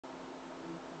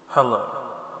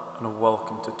Hello, and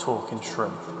welcome to Talking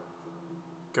Shrimp,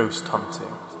 Ghost Hunting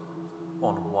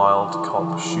on Wyle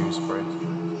Cop, Shrewsbury.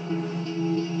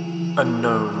 A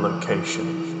known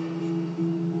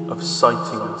location of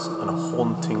sightings and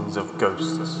hauntings of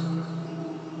ghosts.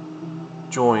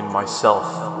 Join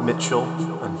myself, Mitchell,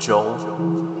 and Joel,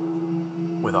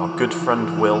 with our good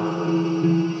friend Will,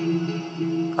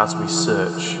 as we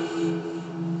search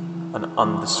an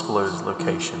undisclosed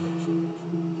location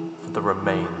for the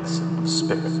remains of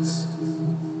spirits.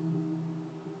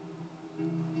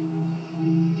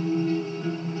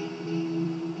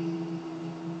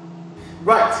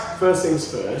 Right, first things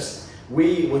first,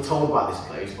 we were told about this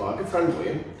place by our good friend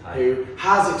William, who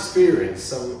has experienced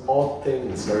some odd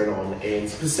things going on in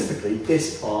specifically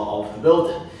this part of the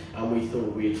building, and we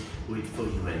thought we'd fill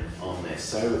you in on this.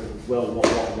 So, Will,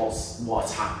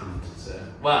 what's happened, sir?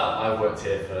 Well, I've worked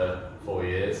here for 4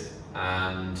 years,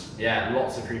 and yeah,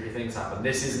 lots of creepy things happen.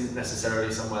 This isn't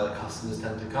necessarily somewhere that customers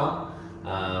tend to come,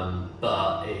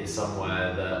 but it is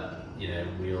somewhere that, you know,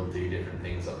 we'll do different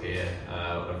things up here,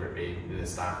 whether it be the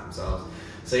staff themselves.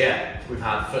 So yeah, we've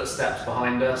had footsteps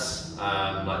behind us,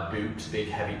 like big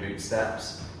heavy boot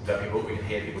steps. We've had people, we can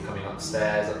hear people coming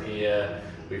upstairs up here.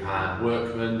 We've had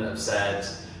workmen that have said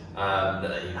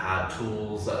that you've had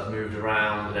tools that have moved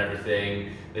around and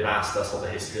everything. They've asked us what the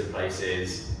history of the place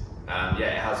is. Yeah,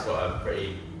 it has got a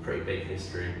pretty big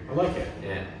history. I like it.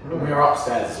 Yeah. And we're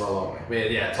upstairs as well, aren't we?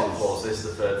 We're top floor, so this is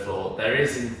the third floor. There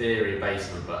is, in theory, a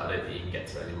basement, but I don't think you can get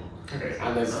to it anymore. Okay.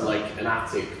 And there's like an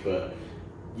attic, but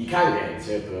you can get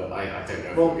into it, but I don't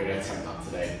know if we're going to attempt that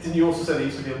today. Didn't you also say there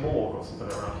used to be a morgue or something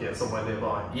around here, somewhere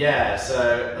nearby? Yeah,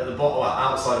 so at the bottom, well,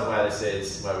 outside of where this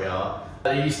is, where we are,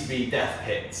 there used to be death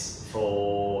pits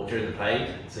during the plague,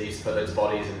 so they used to put those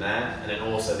bodies in there, and then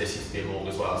also this used to be a morgue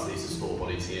as well, so they used to store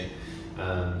bodies here.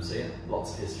 So yeah,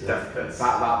 lots of history. Death pits.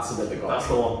 That's another guy. That's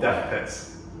the one, death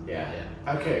pits. Yeah.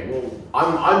 Okay, well,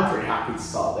 I'm pretty happy to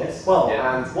start this. Well,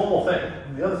 yeah. And one more thing.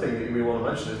 The other thing that we want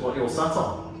to mention is what you're sat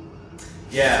on.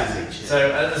 Yeah,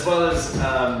 so as well as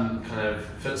kind of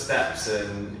footsteps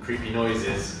and creepy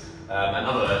noises and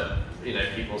other, you know,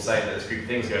 people saying that there's creepy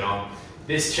things going on,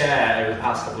 this chair over the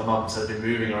past couple of months has been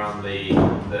moving around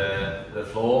the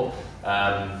floor.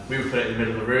 We would put it in the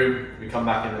middle of the room, we come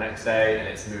back in the next day and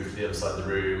it's moved to the other side of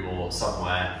the room or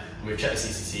somewhere. And we've checked the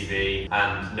CCTV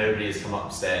and nobody has come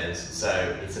upstairs, so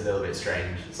it's a little bit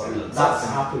strange. That's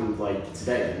happened like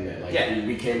today, didn't it? Like, yeah.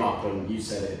 We came up and you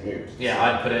said it moved. Yeah,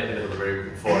 I put it in the middle of the room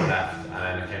before I left, and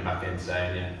then I came back in today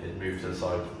and yeah, it moved to the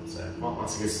side. So well,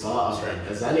 that's a good start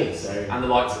as any. So. And the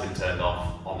lights have been turned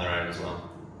off on their own as well.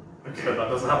 Okay, but that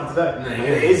doesn't happen today. No,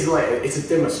 it is like, it's a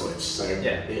dimmer switch, so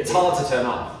yeah, it's hard to turn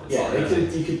off.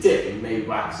 It's you could dip and maybe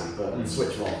wax it, but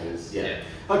switch them off is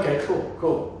Okay,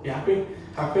 cool. You happy?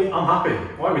 Happy? I'm happy.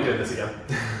 Why are we doing this again?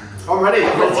 I'm ready.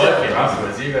 I'm not working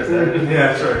afterwards. You guys know.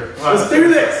 Yeah, true. Right, let's do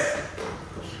this.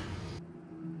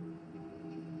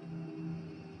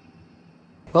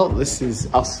 Well, this is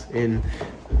us in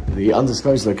the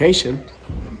undisclosed location.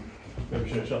 Maybe we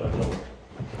should shut that door.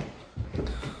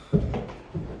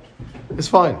 It's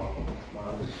fine.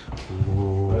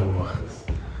 Ooh.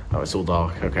 Oh, it's all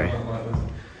dark. Okay.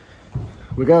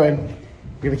 We're going.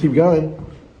 We're gonna keep going.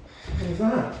 What is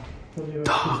that?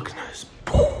 Darkness.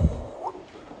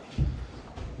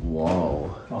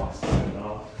 Whoa. Oh, it's so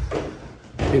dark.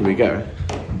 Here we go.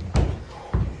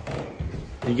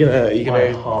 You gonna?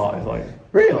 My heart is like.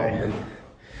 Really?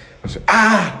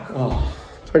 Ah! Oh.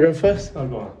 Should I go first? Oh,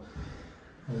 go on.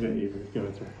 I'll get you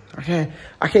going through. Okay.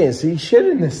 I can't see shit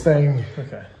in this thing.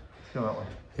 Okay. Let's go that way.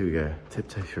 Here we go.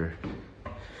 Tiptoe through.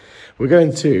 We're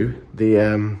going to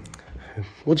the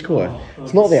what do you call it?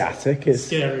 It's not the attic. It's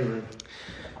scary room.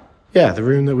 Yeah, the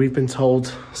room that we've been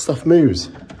told stuff moves.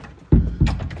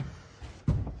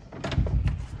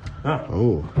 Ah.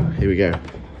 Oh, here we go.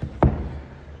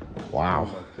 Wow.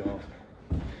 Oh,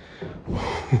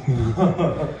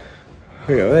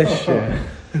 Look at this shit.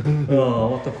 oh,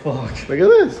 what the fuck? Look at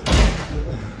this.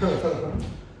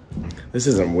 This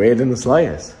isn't weird in the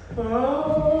slightest.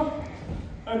 Oh,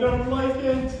 I don't like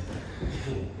it.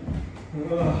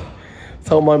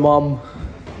 Tell my mum.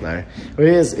 No. Well,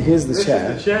 here's the chair.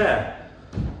 This is the chair.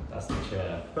 That's the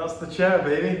chair. That's the chair,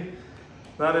 baby.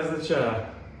 That is the chair.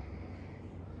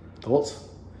 Thoughts?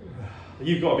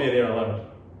 You've got to be in here alone.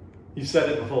 You said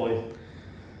it before.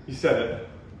 You said it.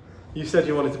 You said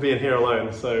you wanted to be in here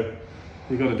alone, so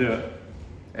you've got to do it.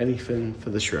 Anything for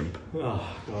the shrimp. Oh,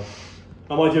 God.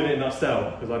 Am I doing it in that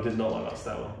stairwell? Because I did not like that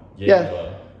stairwell.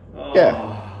 Yeah. Oh.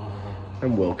 Yeah.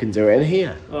 And Will can do it in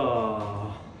here.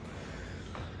 Oh.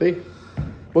 See?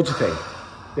 What do you think?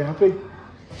 You happy?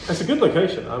 It's a good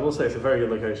location. I will say it's a very good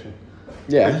location.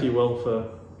 Yeah. Thank you, Will, for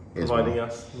providing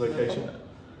us location.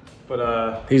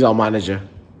 But he's our manager.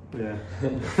 yeah.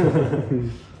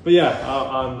 But yeah,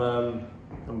 I'm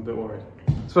a bit worried,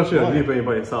 especially on you being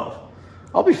by yourself.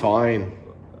 I'll be fine.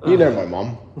 You know my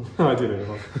mum. I do know your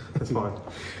mum. It's fine.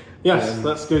 Yes,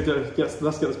 let's get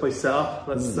this place set up.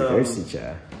 Let's the ghosty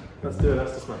chair. Let's do it.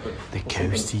 Let's just snap it. The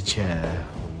ghosty chair.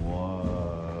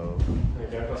 Whoa. There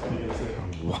you go. That's what you're gonna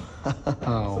see.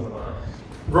 Wow.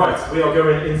 Right, we are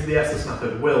going into the Estes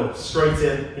method. Will, straight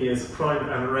in. He is primed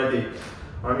and ready.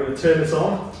 I'm going to turn this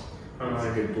on. He's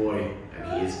a good boy,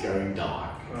 and he is going dark.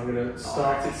 I'm going to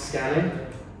start it scanning.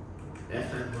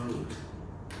 FM mode.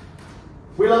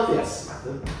 We love the Estes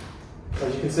method.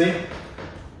 As you can see,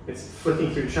 it's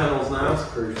flicking through channels now. That's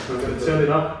proof. So I'm going to turn it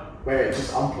up. Wait,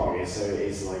 just unplug it so it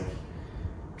is like.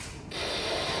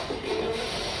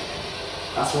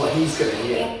 That's what he's going to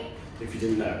hear, if you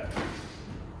didn't know.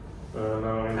 No,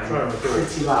 I'm And trying to do it.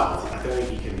 pretty loud. I don't think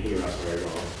he can hear us very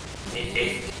well.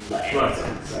 Right,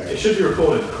 So. it should be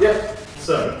recorded now. Yep.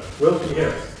 So, Will, can you hear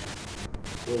us?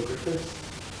 Will Griffiths.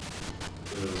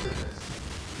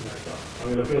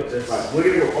 I'm going to put this. Right, we're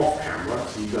going to go off camera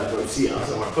so you guys won't see us.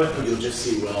 So I click You'll just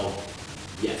see Will.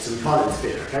 Yeah, so we can't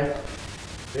interfere, okay?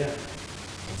 Yeah.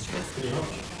 Can you help?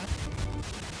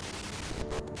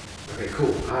 Okay,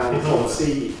 cool. And we'll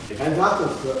see if anything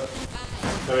happens, but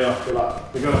There we are. good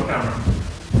luck. We got off camera.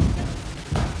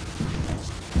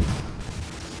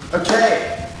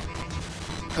 Okay.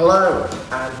 Hello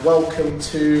and welcome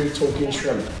to Talking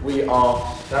Shrimp. We are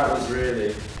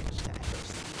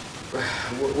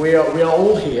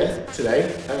all here today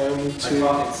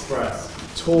to express.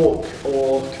 talk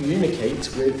or communicate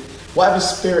with whatever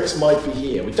spirits might be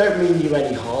here. We don't mean you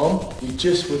any harm. We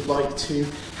just would like to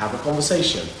have a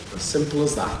conversation. As simple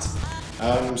as that.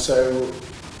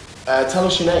 Tell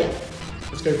us your name.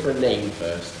 Let's go for a name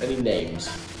first. Any names?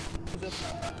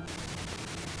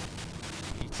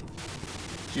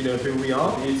 Do you know who we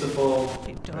are? Beautiful.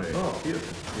 Oh,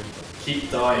 beautiful. Keep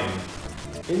dying.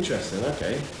 Interesting,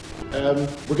 okay.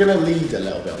 We're going to lead a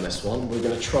little bit on this one. We're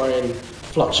going to try and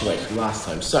fluctuate from last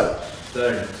time. So,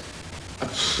 Don't.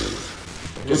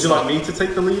 Would you like me to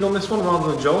take the lead on this one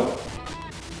rather than Joel?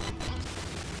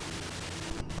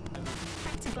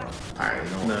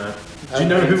 apparently not. No. Do you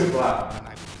know who?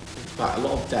 Right, a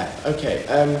lot of death. Okay.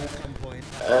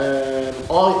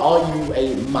 Are you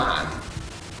a man?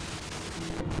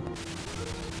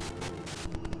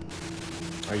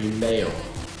 Are you male?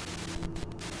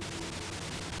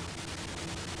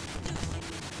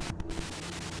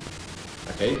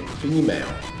 Okay,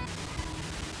 female.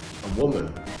 A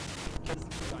woman.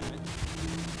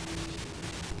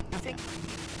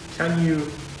 Can you?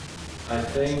 I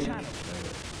think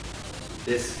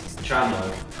this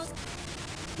channel.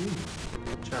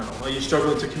 Channel. Are you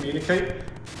struggling to communicate?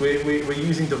 We're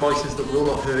using devices that will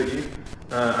not hurt you.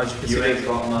 As you can You see. ain't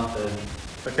got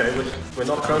nothing. Okay, we're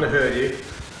not trying to hurt you.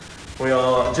 We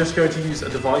are just going to use a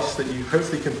device that you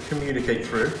hopefully can communicate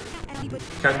through.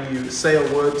 Can you say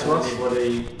a word to us?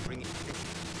 Anybody?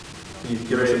 Can you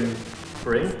give us a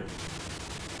ring?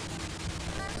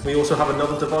 We also have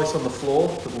another device on the floor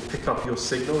that will pick up your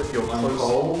signal if you're I'm close.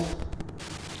 cold.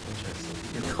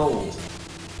 You're cold.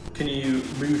 Can you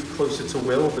move closer to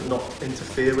Will but not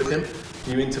interfere with him?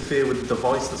 Can you interfere with the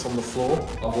device that's on the floor?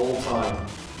 Of all time.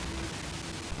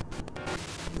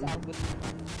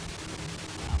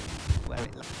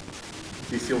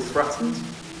 Do you feel threatened?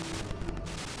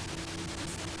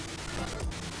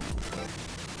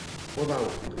 What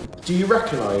about? Do you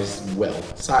recognise Will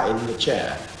sat in the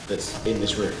chair that's in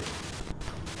this room?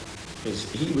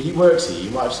 Because he works here.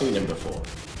 You might have seen him before.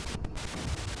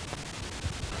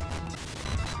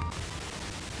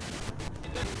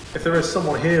 If there is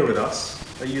someone here with us,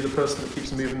 are you the person that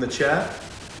keeps moving the chair?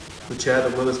 The chair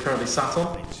that Will is currently sat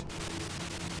on?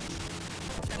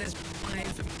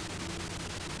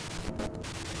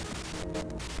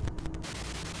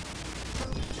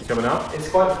 You coming out? It's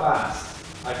quite fast.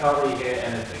 I can't really hear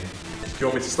anything. Do you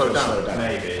want me to slow down? Slow down.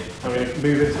 Maybe. I'm going to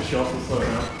move into shot and slow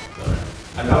down.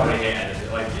 I can't really hear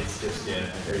anything. Like it's just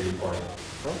really point.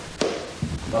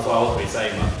 That's why I wasn't really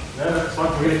saying much. No, it's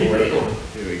fine. We're going to keep it recording.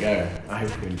 Here we go. I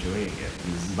hope you're enjoying it.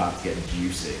 This is about to get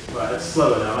juicy. Right, it's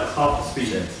slower now. It's half the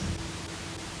speed.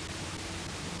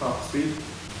 Half the speed.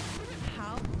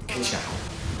 Ka-chow.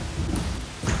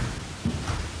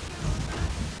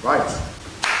 Right.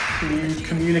 Can you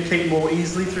communicate more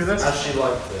easily through this? As she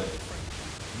liked it.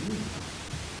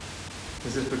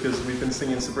 Is this because we've been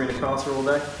singing Sabrina Carter all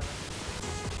day?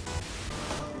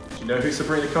 Do you know who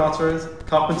Sabrina Carter is?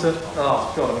 Carpenter?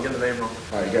 Oh god, I'm getting the name wrong.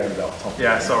 Alright, you're going a bit off topic.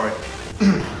 Yeah, sorry.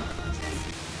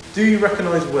 Do you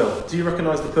recognise Will? Do you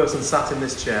recognise the person sat in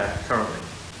this chair currently?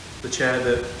 The chair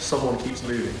that someone keeps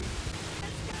moving?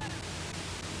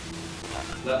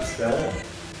 Let's go.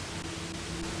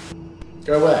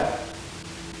 Go where?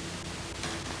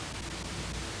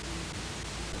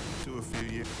 Do a few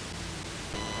years.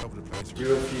 Over the place.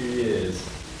 Do a few years.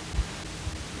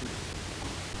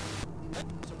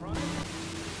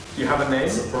 Do you have a name?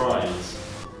 Surprise.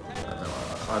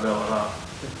 I don't like that.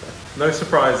 No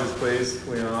surprises, please.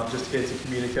 We are just here to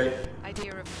communicate.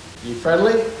 Idea of You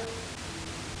friendly?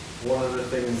 One of the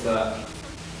things that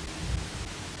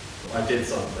I did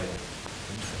something.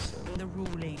 the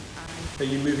ruling. Are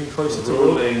you moving closer to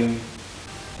Ruling.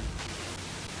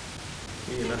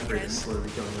 The EMF rate is slowly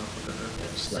going up. I don't know.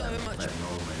 Just let him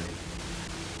roll, maybe.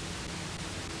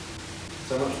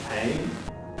 So much pain.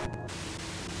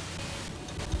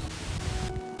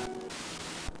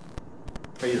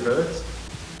 Are you hurt?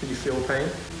 Can you feel pain?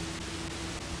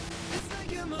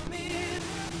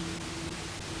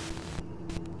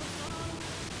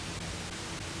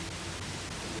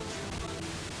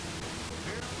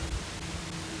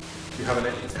 Do you have an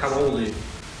age? How old are you? Do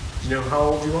you know how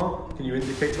old you are? Can you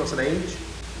indicate to us an age?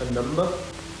 A number?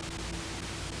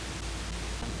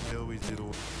 They always did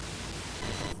all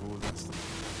that stuff.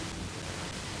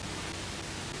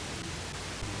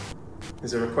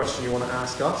 Is there a question you want to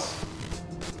ask us?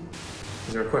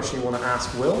 Is there a question you want to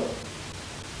ask Will?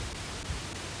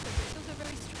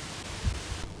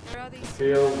 Where are these?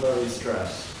 Feel very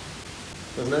stressed.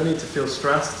 There's no need to feel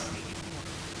stressed.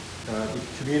 You can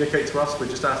communicate to us, we're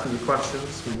just asking you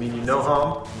questions. We mean you no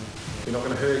harm. We're not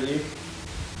going to hurt you.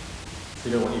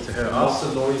 We don't want you to hurt Lots us.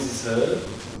 of noises heard.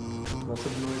 Lots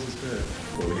of noises heard.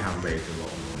 Well, we have made a lot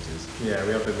of noises. Yeah,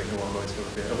 we have been making a lot of noise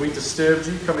over here. Have we disturbed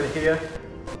you coming here?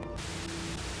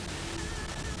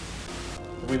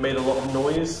 Have we made a lot of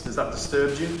noise? Has that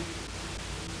disturbed you?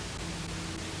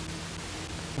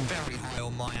 Very high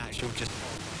on my actual just.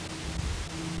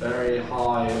 Very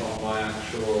high on my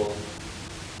actual.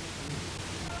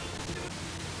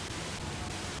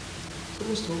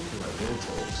 Someone's talking like real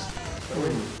talks.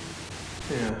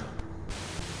 Yeah.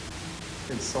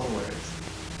 In some ways.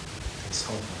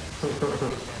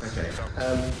 Okay.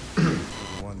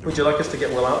 Would you like us to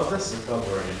get Will out of this?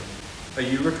 Recovering. Are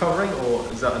you recovering, or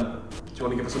is that? Do you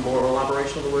want to give us a more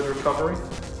elaboration of the word recovery?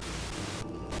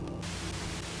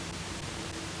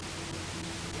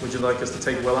 Would you like us to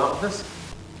take Will out of this?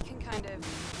 You can kind of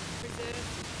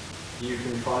reserve. You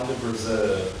can kind of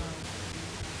reserve.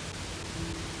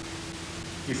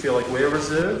 You feel like we're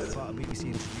reserved?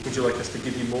 Would you like us to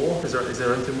give you more? Is there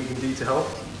anything we can do to help?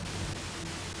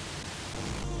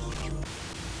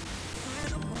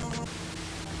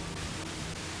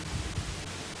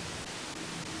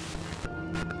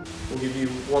 We'll give you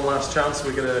one last chance.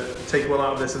 We're going to take Will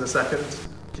out of this in a second.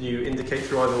 Can you indicate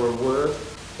through either a word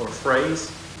or a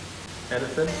phrase?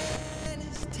 Anything?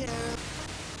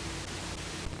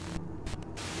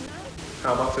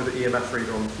 How about through the EMF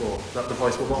reader on the floor? That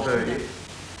device will not hurt you.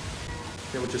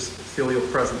 It will just feel your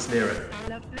presence near it.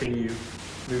 Can you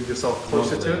move yourself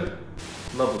closer to it?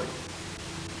 Lovely.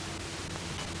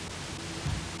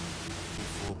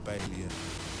 Before Bailey.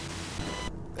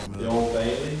 The Old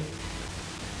Bailey.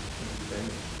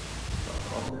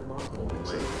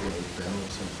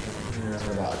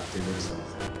 Something about doing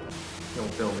something. The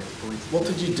old building. What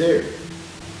did you do?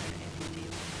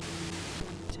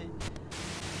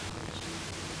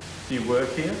 Do you work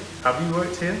here? Have you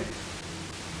worked here?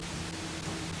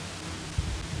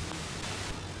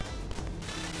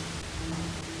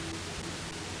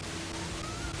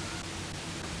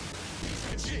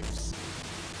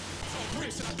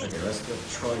 Okay, let's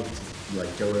try to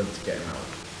go over to get him out.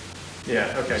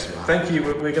 Yeah, okay. Thank you.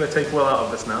 We're going to take Will out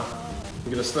of this now.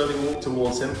 We're going to slowly walk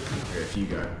towards him. Okay, if you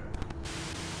go.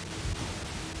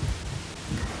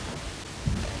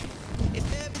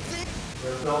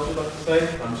 Anything else you'd like to say?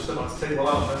 I'm just about to take Will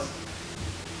out of this.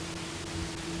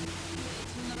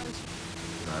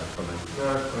 No, probably. No,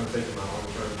 I'm going to take him out. I'm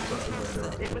trying to touch him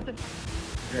right now.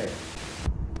 Okay.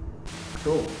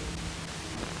 Cool.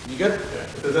 You good? Yeah.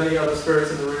 If there's any other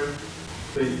spirits in the room,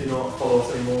 please do not follow us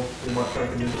anymore. We might try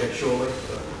and communicate shortly,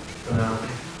 but for now.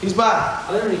 He's back!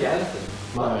 I don't really get anything.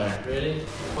 No. Really?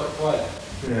 Quite quiet.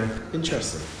 Yeah.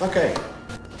 Interesting. Okay.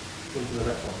 Into the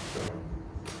next one. So.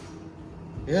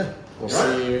 Yeah. We'll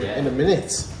see you in a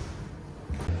minute.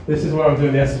 This is where I'm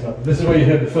doing the estimate. This is where you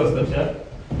heard the footsteps, yeah?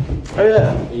 Oh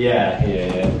yeah.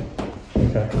 Yeah.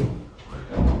 Okay.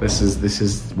 This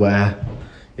is where,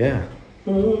 yeah.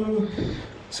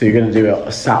 So you're gonna do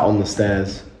it sat on the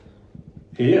stairs.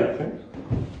 Here, I think.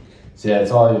 So yeah,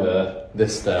 it's either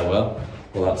this stairwell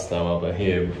Well, that's stairwell, but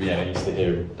here, yeah, I used to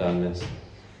hear him down this.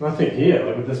 I think here,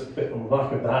 like with this bit on the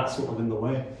back of that sort of in the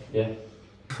way. Yeah.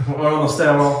 We're on the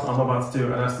stairwell. I'm about to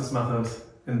do an Estes method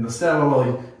in the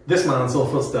stairwell. This man saw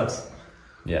footsteps.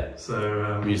 Yeah.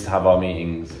 So we used to have our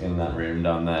meetings in that room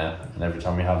down there, and every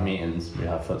time we have meetings, we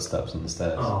have footsteps on the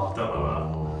stairs. Oh, don't know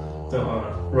that. Don't know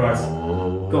that. Right.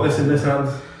 Got this in this hand.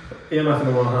 EMF in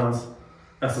the one hand.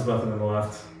 Estes method in the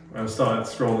left. I've started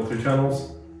scrolling through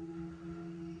channels.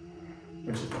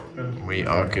 Which is not good. We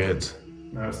are good.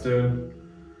 Now it's doing.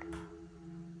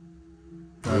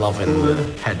 Loving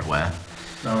headwear.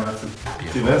 Now I have to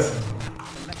do this.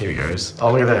 Here he goes.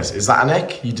 Oh, look at this. Is that an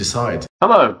ick? You decide.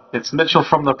 Hello, it's Mitchell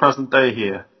from the present day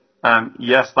here. And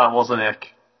yes, that was an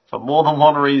ick. For more than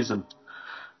one reason.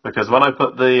 Because when I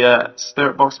put the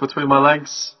spirit box between my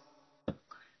legs,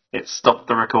 it stopped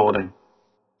the recording.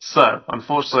 So,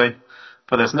 unfortunately,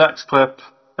 for this next clip,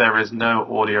 there is no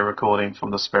audio recording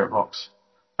from the spirit box.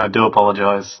 I do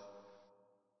apologise.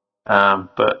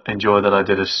 But enjoy that I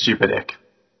did a stupid ick.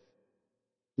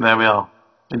 There we are.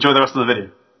 Enjoy the rest of the video.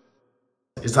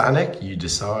 Is that an ick? You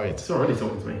decide. It's already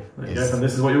talking to me. There you go. And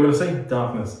this is what you're going to see?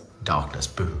 Darkness. Darkness,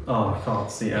 boo. Oh, I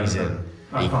can't see He's anything. in.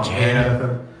 I can't hear Again.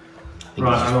 anything.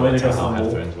 Right, I'm going to go to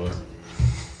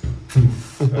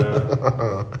the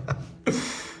wall.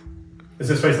 Is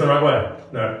this facing the right way?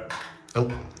 No.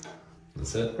 Oh.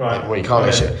 That's it. Right. Well, you can't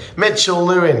hear shit. Mitchell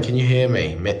Lewin, can you hear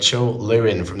me? Mitchell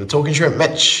Lewin from the Talking Shrimp.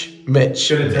 Mitch.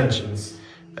 Good intentions.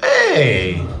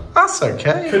 Hey, that's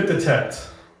okay. Could detect.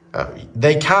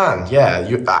 They can, yeah.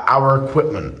 Our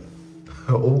equipment.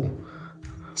 Oh,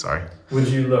 sorry. Would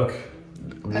you look?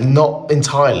 Not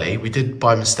entirely. We did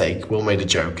by mistake. Will made a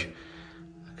joke.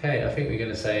 Okay, I think we're going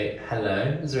to say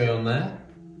hello. Is there anyone there?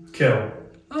 Kill.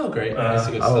 Oh, great. That's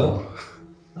a good start.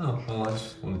 Oh, well, I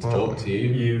just wanted to talk to you.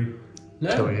 You.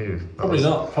 No, Kill you. probably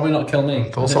not. Probably not kill me.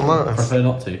 Thoughts on that? I prefer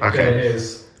not to. Okay. It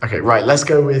is. Okay, right. Let's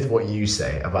go with what you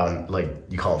say about, like,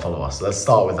 you can't follow us. Let's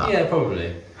start with that. Yeah,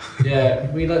 probably.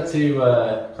 Yeah, we like to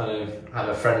kind of have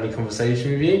a friendly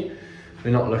conversation with you.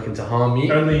 We're not looking to harm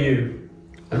you. Only you.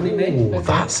 Only me. Ooh, Okay.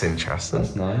 that's interesting.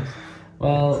 That's nice.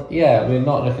 Well, yeah, we're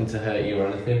not looking to hurt you or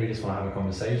anything. We just want to have a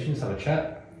conversation, just have a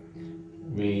chat.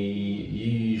 We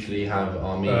usually have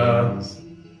our meetings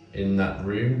in that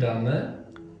room down there,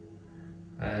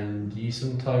 and you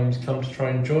sometimes come to try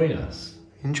and join us.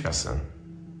 Interesting.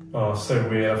 Oh, so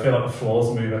weird. I feel like the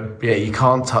floor's moving. Yeah, you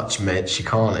can't touch Mitch. You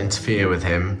can't interfere with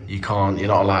him. You can't. You're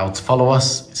not allowed to follow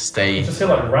us. I Stay. just hear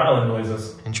like rattling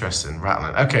noises. Interesting.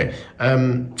 Rattling. Okay.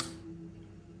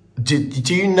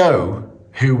 Do you know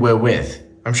who we're with?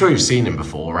 I'm sure you've seen him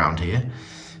before around here.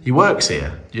 He works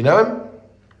here. Do you know him?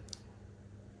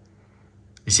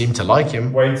 You seem to like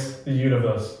him. Wait, the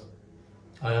universe.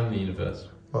 I am the universe.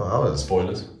 Well, that was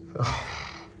Spoilers.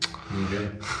 Okay.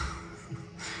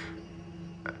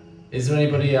 Is there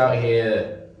anybody out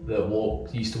here that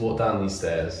used to walk down these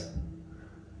stairs?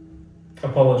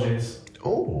 Apologies.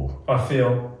 Oh. I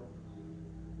feel.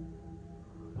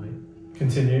 Wait.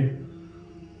 Continue.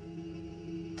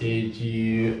 Did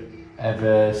you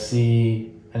ever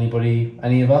see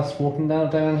any of us walking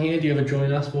down here? Do you ever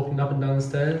join us walking up and down the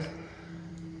stairs?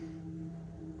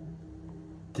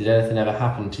 Did anything ever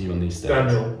happen to you on these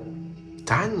stairs?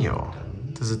 Daniel.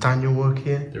 Does a Daniel work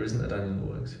here? There isn't a Daniel that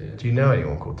works here. Do you know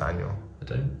anyone called Daniel? I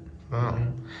don't. Oh.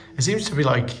 It seems to be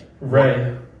like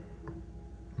Ray.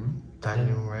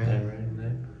 Daniel Ray. No, Ray,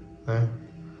 no. No.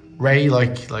 Ray,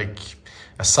 like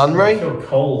a sun I ray. feel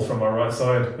cold from my right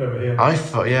side over here. I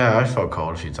felt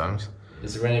cold a few times.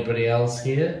 Is there anybody else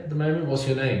here at the moment? What's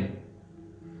your name?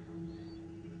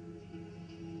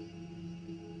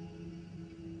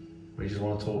 We just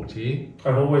want to talk to you.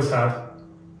 I've always had.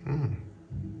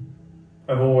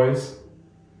 I've always.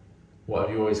 What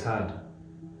have you always had?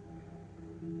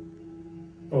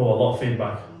 Oh, a lot of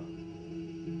feedback.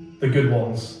 The good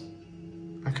ones.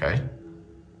 Okay.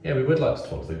 Yeah, we would like to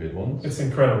talk to the good ones. It's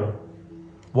incredible.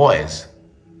 What is?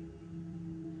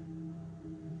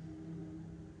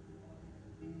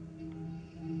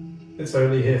 It's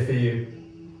only here for you.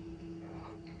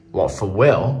 What, for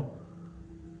Will?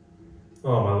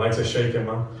 Oh, my legs are shaking,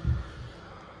 man.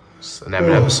 It's an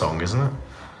Eminem song, isn't it?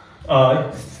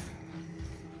 I.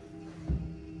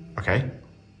 Okay.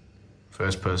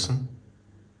 First person.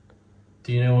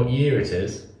 Do you know what year it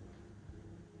is?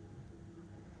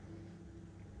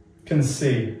 Can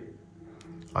see.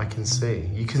 I can see.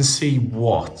 You can see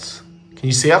what? Can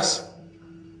you see us?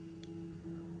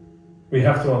 We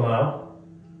have to allow.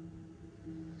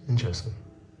 Interesting.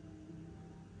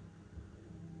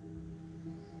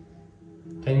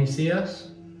 Can you see us?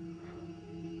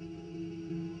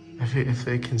 If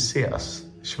they can see us,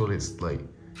 surely it's like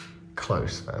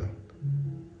close then.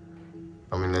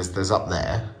 I mean, there's up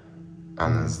there,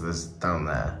 and there's down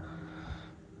there.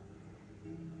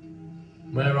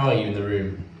 Where are you in the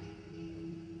room?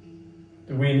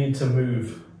 Do we need to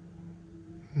move?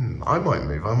 I might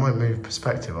move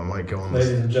perspective. I might go on this.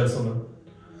 Ladies and gentlemen.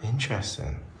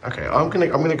 Interesting. Okay, I'm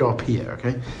gonna go up here.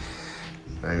 Okay.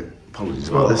 No, apologies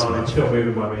about this. I'm still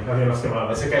moving by me. I think let's come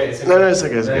out. It's okay. It's okay. No, it's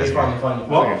okay. It's No, okay. it's fine. It's fine.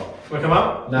 What? Okay. Can we come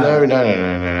out? No. I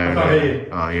can't hear you.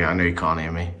 Oh yeah, I know you can't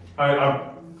hear me.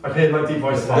 I've heard like deep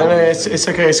voices. No, it's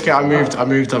okay. It's okay. I moved.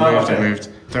 Okay. Don't worry. I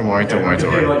can hear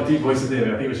Don't worry. like deep voices near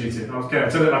me. I think it was you two. Okay,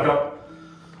 turn it back up.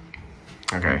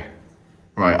 Okay.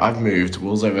 Right, I've moved.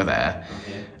 Wall's over there,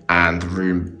 and the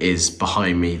room is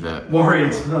behind me.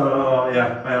 Worried. Oh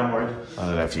yeah, I am worried. I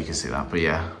don't know if you can see that, but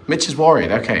yeah, Mitch is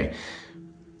worried. Okay.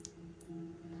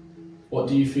 What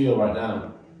do you feel right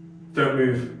now? Don't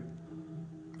move.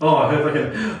 Oh, I heard like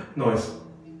a noise.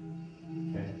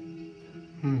 Okay.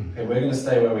 Okay, we're gonna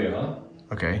stay where we are.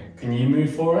 Okay. Can you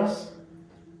move for us?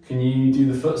 Can you do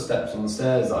the footsteps on the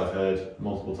stairs that I've heard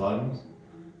multiple times?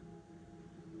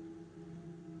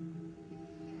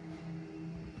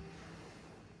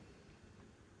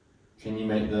 Can you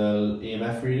make the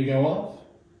EMF reader go off?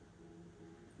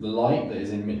 The light that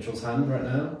is in Mitchell's hand right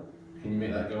now, can you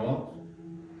make that go off?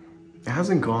 It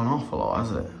hasn't gone off a lot,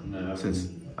 has it? No, Since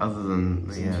other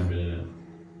than since you've been in it.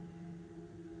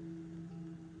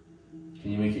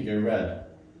 Can you make it go red?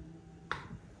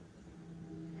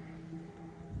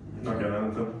 Not getting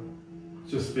anything.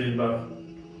 Just feedback.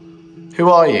 Who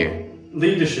are you?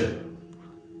 Leadership.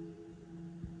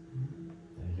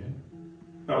 There you go.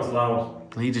 That was loud.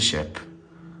 Leadership.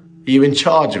 Are you in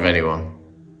charge of anyone?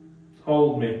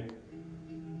 Hold me.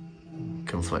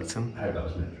 Conflicting. I hope that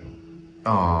was Mitchell.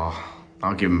 Oh,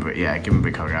 I'll give him. Give him a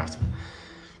big hug after.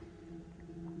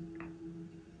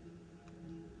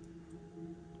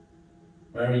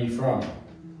 Where are you from?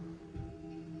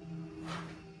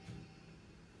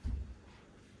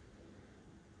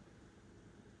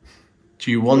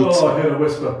 Do you want? Oh, I heard a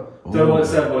whisper. Don't know what it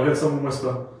said, but I heard someone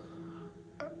whisper.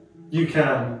 You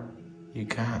can. You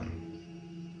can.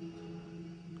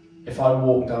 If I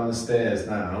walk down the stairs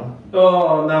now.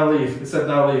 Oh, now leave. It said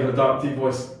now leave in a dark, deep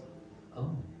voice.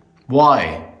 Oh.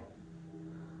 Why?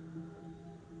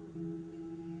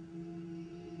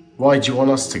 Why do you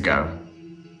want us to go?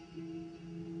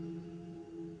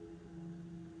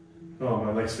 Oh,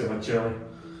 my legs feel like jelly.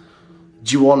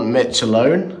 Do you want Mitch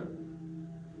alone?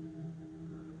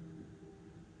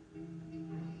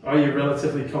 Are you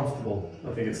relatively comfortable?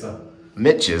 I think it's that.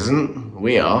 Mitch isn't.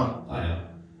 We are. I am.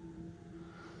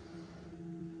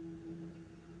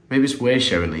 Maybe it's we're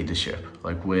showing leadership.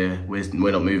 Like we're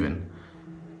not moving.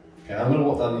 Okay, I'm gonna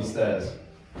walk down these stairs.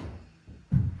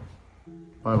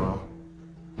 I will.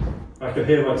 I can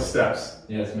hear like steps.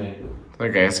 Yeah, it's me.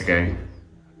 Okay, it's okay.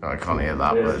 No, I can't hear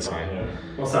that, but it's okay. Yeah.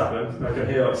 What's happening? I can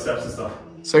hear like steps and stuff.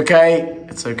 It's okay.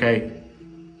 It's okay.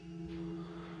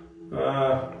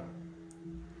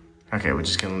 Okay, we're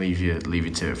just gonna leave you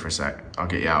to it for a sec. I'll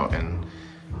get you out in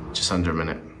just under a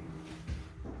minute.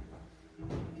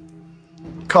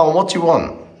 Colin, what do you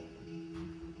want?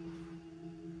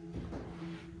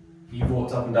 You've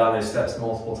walked up and down those steps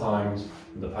multiple times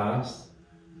in the past.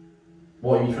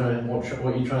 What are you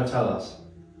trying to tell us?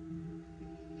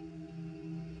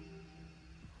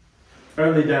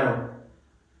 Only down.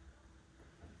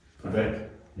 Vic,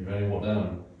 you've only walked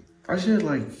down. I should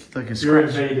like a You're scratch.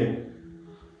 invading.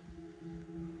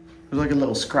 There's like a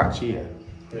little scratch here.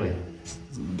 Like,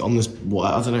 on this,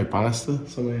 what, I don't know, banister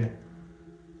somewhere.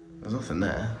 There's nothing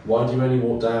there. Why do you only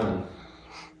walk down?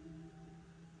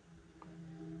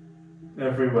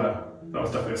 Everywhere. That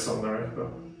was definitely a song there, but...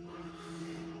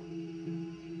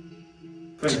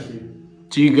 Thank you.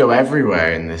 Do you go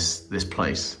everywhere in this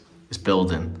place, this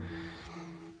building?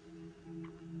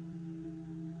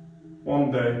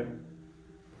 One day.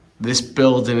 This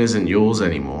building isn't yours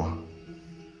anymore.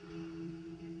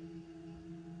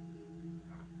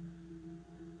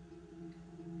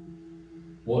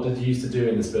 What did you used to do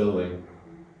in this building?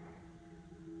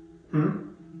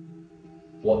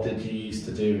 What did you used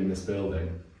to do in this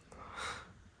building?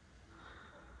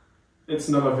 It's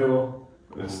none of your...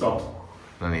 It stopped.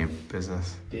 None of your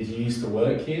business. Did you used to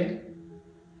work here?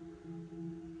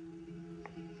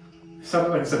 It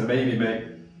sounded like it said maybe, mate.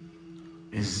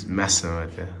 He's messing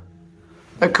with you.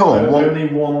 Oh, come on, what? Only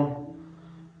one...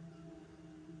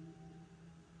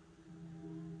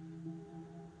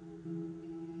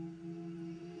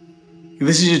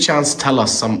 This is your chance to tell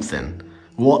us something.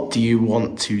 What do you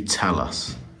want to tell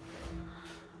us?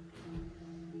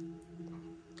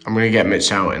 I'm gonna get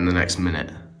Mitch out in the next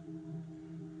minute.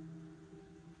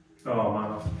 Oh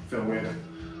man, I feel weird.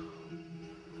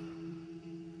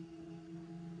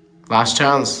 Last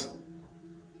chance.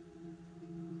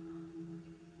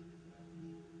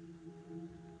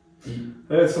 I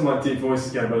heard some like deep voice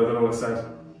again, but I don't know what it said.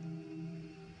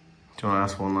 Do you want to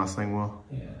ask one last thing, Will?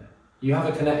 Yeah. You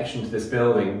have a connection to this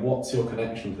building. What's your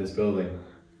connection to this building?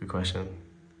 Good question.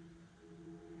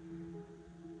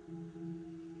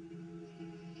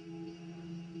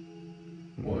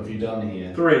 What have you done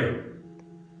here? 3.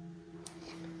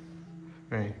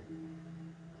 Right.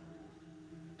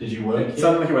 Did you work It here?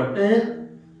 sounded like it went,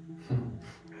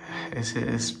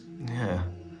 It's yeah.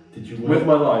 Did you work? With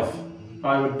my life,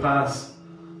 I would pass.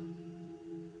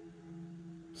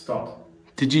 Stop.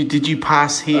 Did you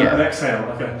pass here? An exhale,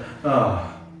 okay.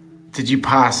 Ah. Did you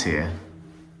pass here?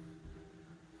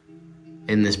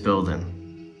 In this building?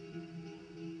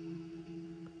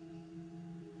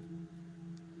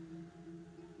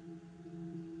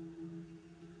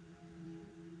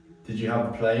 Did you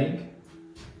have the plague?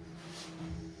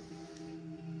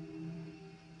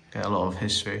 Yeah, a lot of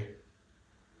history.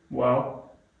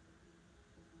 Well,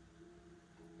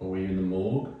 Or were you in the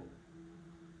morgue?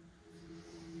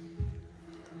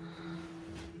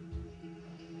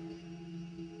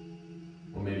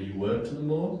 Or maybe you worked in the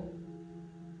morgue?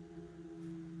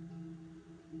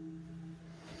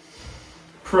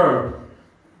 pro.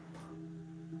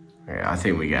 Yeah, I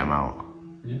think we get him out.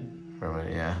 Yeah. For a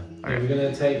minute, yeah. Okay, we're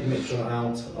going to take Mitchell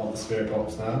out of the spirit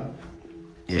box now.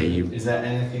 Yeah, you. Is there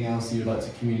anything else you'd like to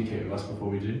communicate with us before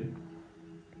we do?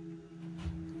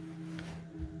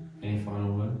 Any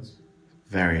final words?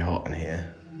 Very hot in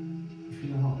here. You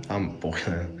feeling hot? I'm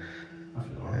boiling. I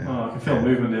feel alright. Oh, I can feel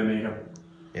movement near me again.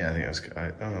 Yeah, I think that's good.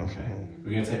 Okay.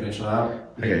 We're going to take Mitchell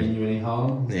out. Did it mean you any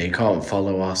harm? Yeah, you can't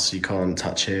follow us. You can't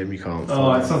touch him. You can't.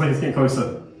 Oh, it sounds like it's getting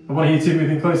closer. I want you two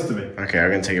moving closer to me. Okay, I'm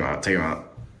gonna take him out. Take him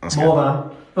out. Let's More go.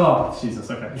 than. Oh,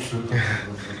 Jesus, okay.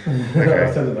 Okay.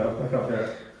 I've turned it down. I can't hear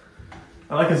it.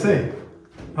 And I can see.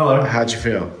 Hello. How'd you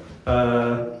feel?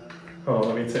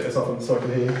 Let me take this off so I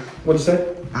can hear you. What'd you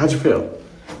say? How'd you feel?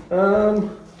 I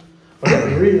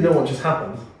don't really know what just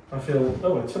happened. I feel.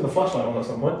 Oh, I turned the flashlight on at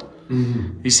some point.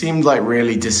 You seemed like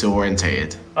really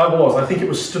disorientated. I was. I think it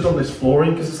was stood on this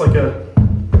flooring because it's like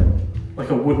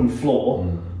a wooden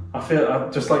floor. I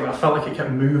felt like it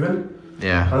kept moving. I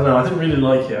Yeah. don't know. I didn't really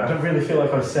like it. I don't really feel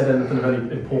like I said anything of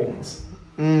any importance.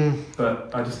 But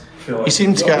I just feel like You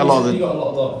seem to get a lot of You got a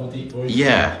lot of deep voice.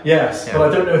 Yeah. yes, Yeah. but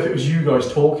I don't know if it was you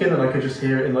guys talking and I could just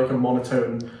hear it in like a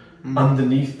monotone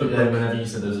underneath. But But then whenever you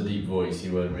said there was a deep voice,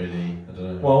 you weren't really, I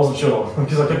don't know. well, I wasn't sure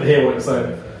because I couldn't hear what it was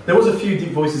saying. There was a few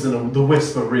deep voices and the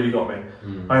whisper really got me.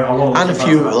 I wanted And to a listen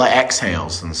few back to that. like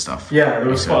exhales and stuff. Yeah, there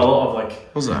was You quite a said. lot of like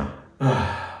What was that?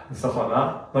 and stuff like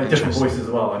that. Like different Interesting. voices as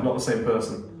well, like not the same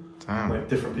person, Damn. like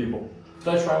different people.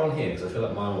 Did I try one here? Because I feel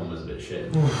like my one was a bit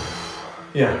shit.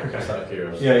 Yeah, okay. Just out of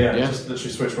curiosity. Yeah. Yeah. Just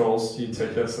literally switch roles. You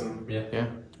take this and Yeah.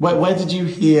 Where did you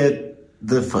hear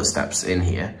the footsteps in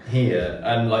here? Here,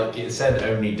 and like it said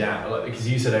only down, like, because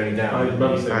you said only down. I didn't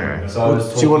remember you? saying Okay. that. So I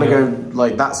was Do you want to talking go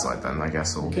like that side then? I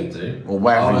guess, or Could do. or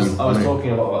wherever I was you.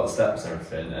 talking a lot about the steps and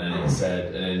everything, and it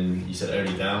said, and then you said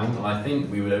only down, and I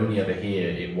think we would only ever hear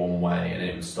it one way, and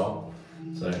it would stop.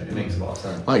 So it makes a lot of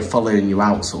sense. Like following you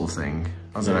out, sort of thing.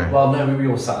 I don't know. Well, no, we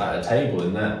all sat at a table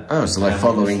in there. Oh, so like And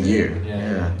following you.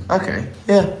 Yeah. Okay.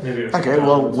 Yeah. maybe it's Okay.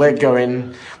 Well, we're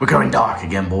going dark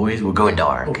again, boys. We're going we'll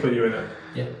dark. put you in it.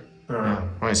 Yeah. Alright.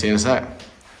 Right. See you in a sec.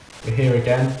 We're here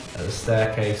again at the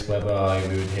staircase whereby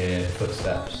we would hear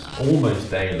footsteps almost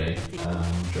daily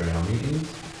during our meetings.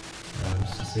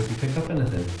 Just to see if we pick up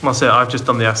anything. That's it, I've just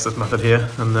done the Estes method here,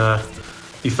 and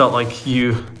you felt like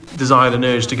you desired an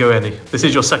urge to go in. This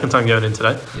is your second time going in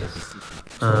today. Yes.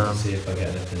 To see if I get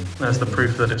anything. There's the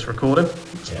proof that it's recording.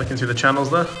 Just flicking through the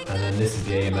channels there. And then this is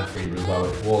the AMF reader as well,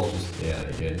 which was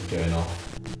just again going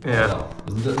off. Yeah.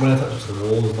 When I touch the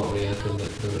wall, there's not really anything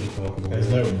that doesn't really come up on the wall.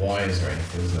 There's no wires or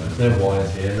anything, is there? There's no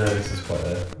wires here. No, this is quite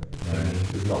a.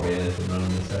 There's not really anything running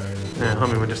in this area. Yeah, I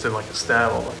mean, we're just in like a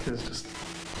stairwell, like there's just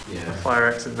a Yeah. fire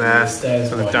exit The there,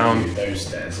 stairs and then behind down. you, those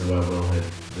stairs are where we'll hit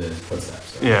the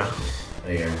footsteps. Yeah.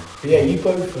 There you go. But yeah, you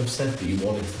both have said that you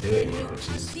wanted to do it here, which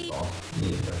is odd.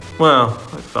 Well,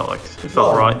 it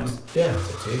felt right. Yeah,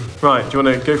 it's up to you. Right, do you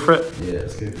want to go for it? Yeah,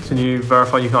 it's good. Can you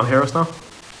verify you can't hear us now?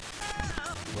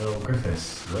 Will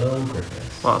Griffiths. Will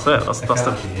Griffiths. Well, that's it. That's I the. can't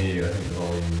actually hear you. I think the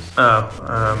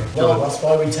volume's. Well, that's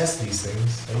why we test these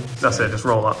things. eh? That's it. Just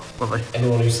roll that. Lovely.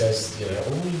 Anyone who says, you know,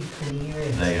 oh, you can hear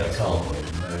it. There you go. I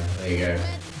can't. No, there you go.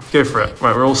 Go for it.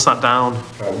 Right, we're all sat down.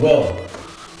 Right, Will.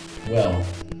 Will.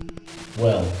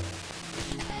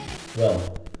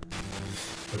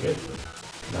 We're good?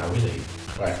 No, really.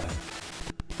 Right.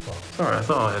 Sorry, I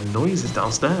thought I heard noises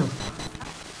downstairs.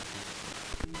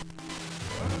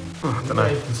 I don't know.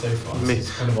 Anything so far. Me-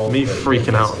 It's kind of odd me that you freaking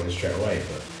don't out. say it straight away.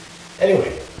 But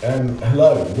anyway,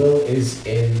 hello. Will is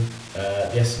in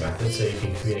the yes method, so you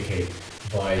can communicate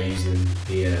via using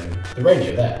the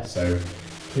radio there. So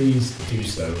please do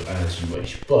so as you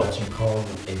wish, but you can't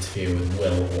interfere with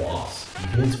Will or us. You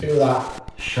can interfere with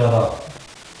that. Shut up.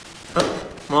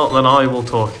 Well, then I will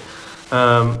talk.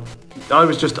 I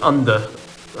was just under.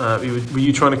 Were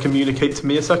you trying to communicate to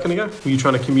me a second ago? Were you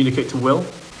trying to communicate to Will?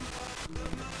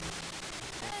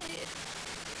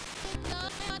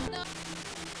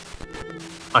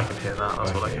 I can hear that.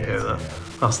 That's what I can hear.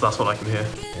 That's what I can hear.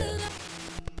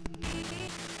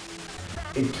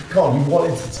 Yeah. Carl, you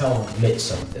wanted to tell Mitch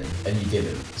something and you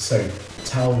didn't. So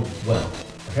tell Will,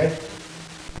 okay?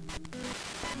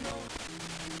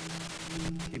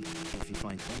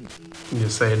 You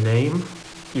say a name.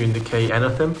 You indicate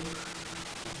anything.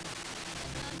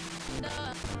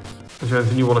 Is there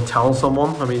anything you want to tell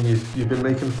someone? I mean, you've been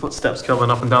making footsteps coming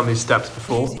up and down these steps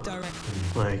before.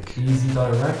 Like Easy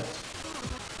direct.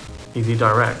 easy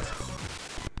direct.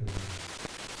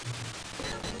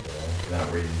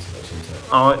 Without reading too much into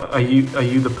it. Are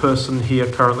you the person here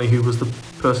currently who was the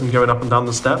person going up and down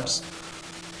the steps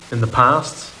in the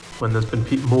past when there's been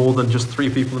more than just 3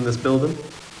 people in this building?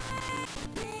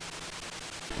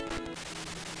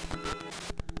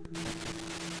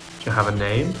 Do you have a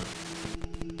name?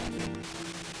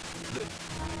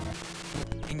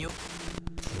 You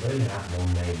only have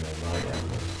one name though,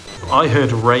 right? I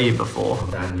heard Ray before,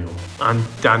 Daniel. and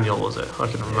Daniel was it? I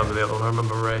can remember the other one. I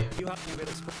remember Ray.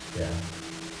 Yeah.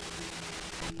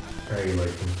 Very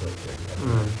like conflicting.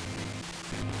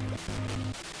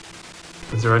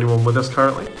 Is there anyone with us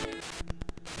currently?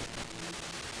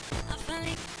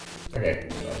 Okay,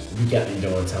 we get that you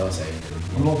don't want to tell us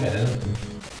anything. I'm not getting anything.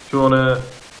 Do you want to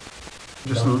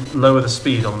just lower the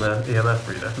speed on the EMF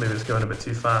reader? Maybe it's going a bit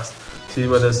too fast. See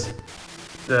where there's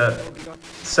the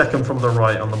second from the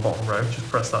right on the bottom row. Just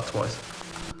press that twice.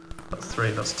 That's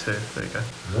 3, that's 2. There you go.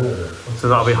 Whoa. So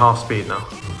that'll be half speed now.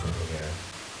 Yeah.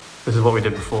 This is what we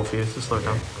did before for you, to slow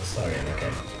down. Let's start again,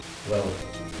 okay.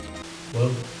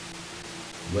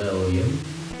 William.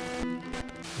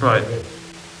 Right.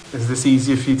 Is this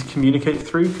easier for you to communicate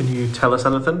through? Can you tell us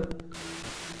anything?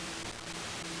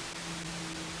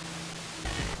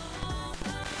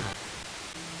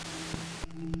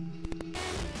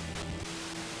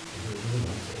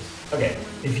 Okay,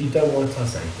 if you don't want to tell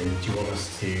us anything, do you want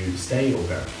us to stay or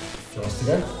go? Do you want us to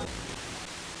go?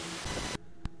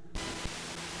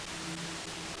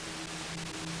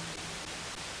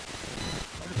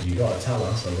 You gotta tell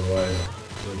us, otherwise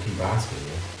we'll keep asking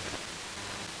you.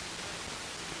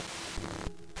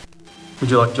 Would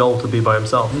you like Joel to be by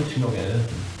himself? I'm literally not getting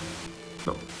anything.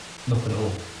 No. Nothing at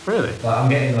all. Really? Like, I'm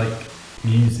getting like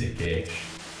music-ish,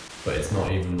 but it's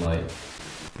not even like,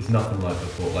 it's nothing like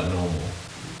before, like normal.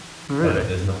 Really? Like,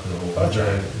 there's nothing at all.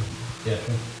 Okay. Yeah,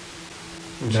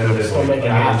 sure. Sure. Just wanna make it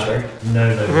happen.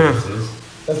 No voices.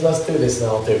 Let's do this and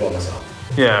I'll do it by myself.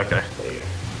 Yeah, okay. There you go.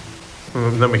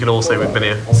 Then we can all say we've been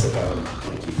here. I'll sit down.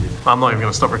 I'm not even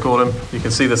going to stop recording. You can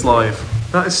see this live.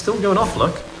 That is still going off,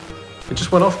 look. It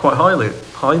just went off quite highly.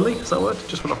 Highly? Is that a word? It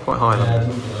just went off quite highly. Yeah,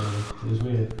 it was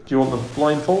weird. Do you want the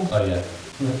blindfold? Oh yeah.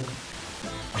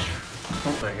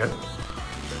 Oh, there you go.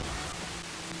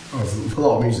 Oh, there's a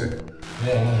lot of music.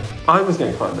 Yeah. I was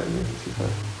getting quite a bit of music, to be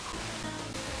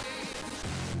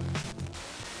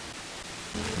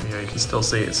fair. Yeah, you can still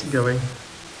see it's going.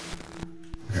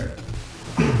 Okay.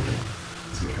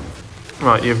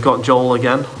 Right, you've got Joel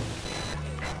again.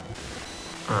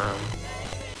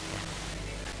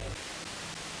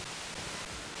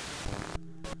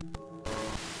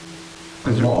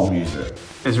 There's a lot of music.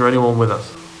 Is there anyone with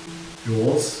us?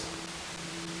 Yours?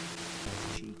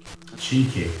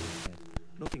 Cheeky.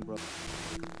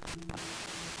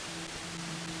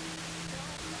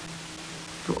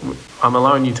 I'm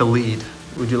allowing you to lead.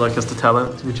 Would you like us to tell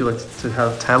it? Would you like to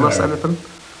tell us No. anything?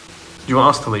 Do you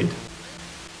want us to lead?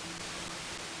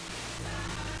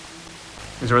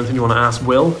 Is there anything you want to ask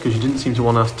Will? Because you didn't seem to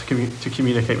want us to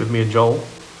communicate with me and Joel.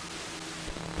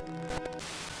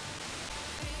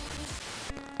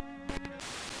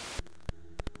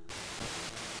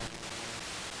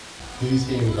 Who's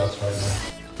here with us right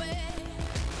now?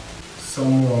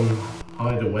 Someone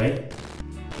hide away.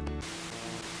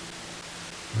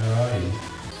 Where are you?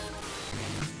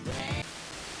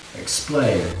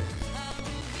 Explain.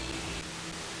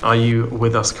 Are you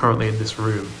with us currently in this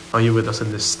room? Are you with us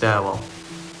in this stairwell?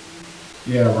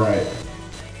 Yeah, right.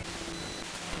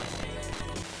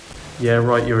 Yeah,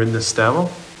 right, you're in this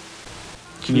stairwell?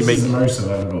 Can you This make... is the most I've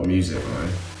ever got music,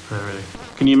 right? Oh, really?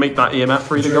 Can you make that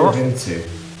EMF reader go off? Into.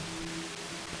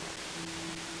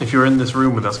 If if you're in this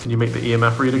room with us, can you make the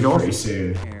EMF reader go off? Pretty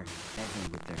soon.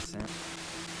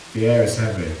 The air is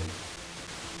heavy.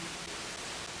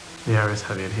 The air is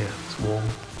heavy in here. It's warm.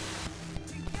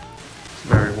 It's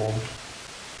very warm.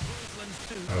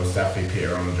 That was definitely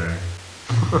Peter Andre.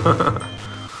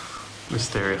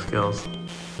 Mysterious girls.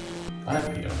 I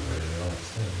have Peter Andre really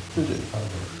likes.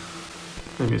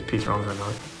 Maybe it's Peter Andre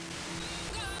night.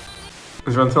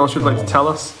 Is there anything else you'd like to tell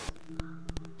us?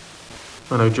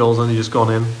 I know Joel's only just gone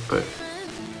in, but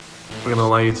we're going to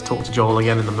allow you to talk to Joel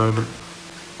again in a moment.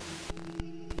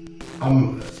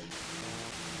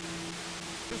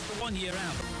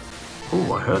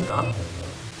 Oh, I heard that.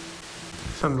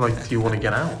 Sounds like you want to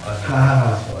get out.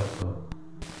 That's what I thought.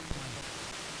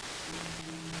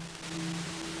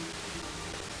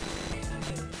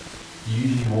 You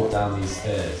usually walk down these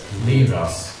stairs. Leave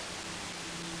us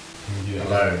Can you do it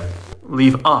alone.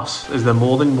 Leave us? Is there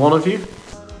more than one of you?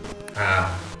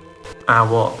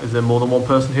 What? Is there more than one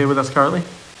person here with us currently?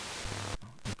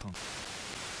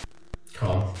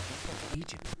 Come.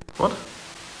 What?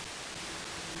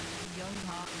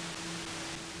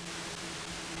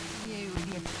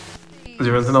 Is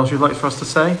there anything else you'd like for us to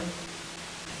say?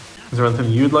 Is there anything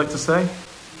you'd like to say? Is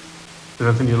there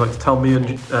anything you'd like to tell me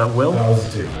and Will? That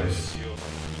was ridiculous.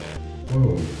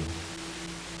 Whoa.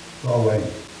 Not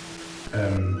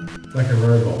like a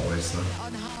robot voice though.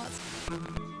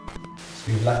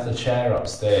 So we've left the chair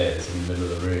upstairs in the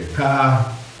middle of the room.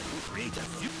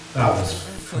 That was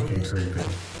fucking creepy.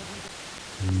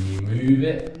 Can you move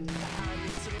it?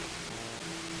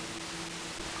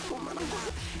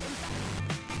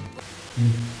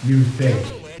 You think.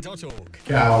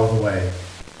 Get out of the way.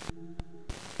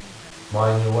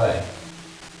 Mind your way.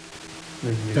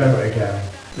 Don't again.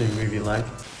 Maybe move your leg.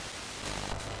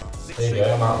 There you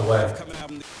go, I'm out of the way.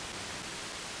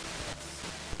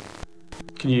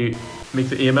 Can you make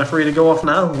the EMF reader go off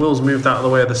now? Will's moved out of the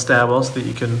way of the stairwell so that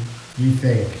you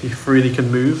think. You freely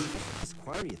can move.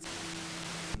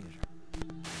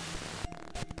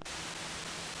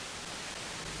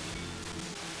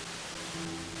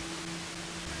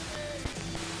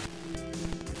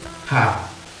 Ha.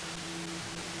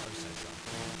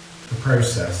 The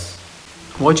process.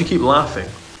 Why'd you keep laughing?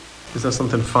 Is there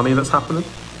something funny that's happening?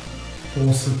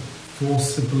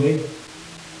 Forcibly.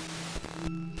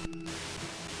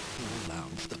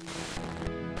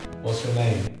 What's your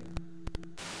name?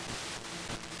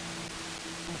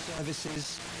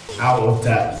 Out of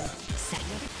depth.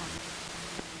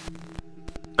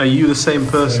 Are you the same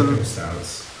person?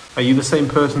 Circumstance. Are you the same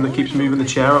person that keeps moving the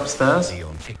chair upstairs?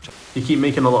 You keep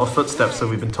making a lot of footsteps, so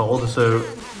we've been told. So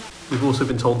we've also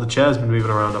been told the chair's been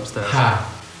moving around upstairs.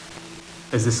 Ha.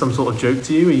 Is this some sort of joke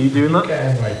to you? Are you doing that?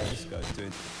 Getting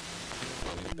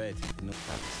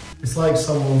it's like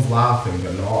someone's laughing,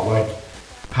 but not like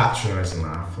patronising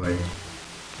laugh. Like,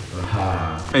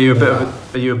 ha. Are you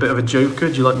a bit of a joker?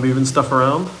 Do you like moving stuff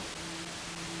around?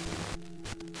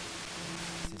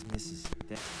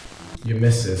 Your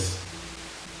missus.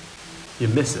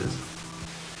 Your missus?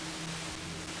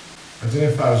 I don't know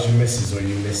if that was your missus or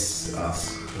you miss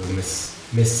us or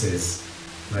misses.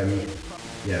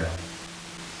 Yeah.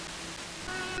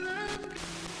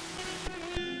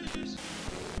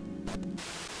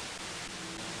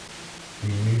 Can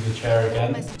you move the chair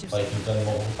again, like you've done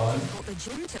multiple times?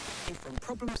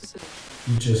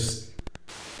 You just.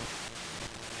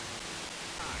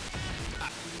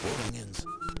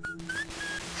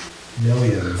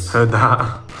 Millions. Heard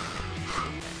that.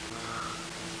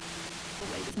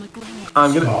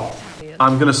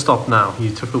 I'm gonna stop now.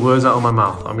 You took the words out of my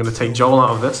mouth. I'm gonna take Joel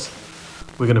out of this.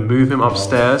 We're gonna move him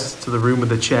upstairs to the room with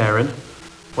the chair in,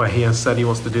 where he has said he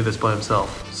wants to do this by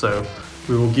himself. So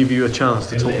we will give you a chance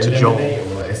to talk to Joel.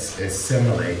 It's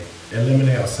simulate.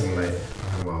 Eliminate or simulate.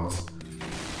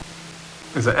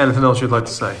 Is there anything else you'd like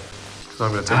to say? Because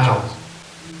I'm gonna take Joel's.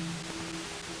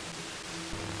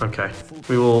 Okay.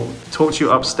 We will talk to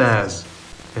you upstairs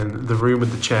in the room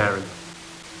with the chair in.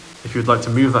 If you'd like to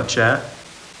move that chair,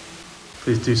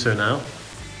 please do so now.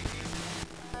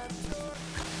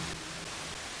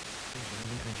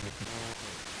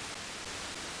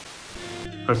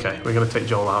 Okay, we're going to take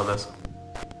Joel out of this.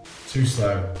 Too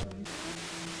slow.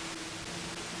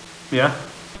 Yeah?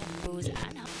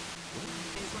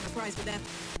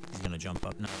 He's gonna jump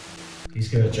up now. He's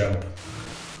gonna jump.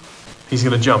 He's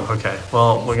going to jump, okay.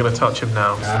 Well, we're going to touch him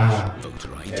now. Ah.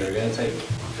 Yeah, we're going to take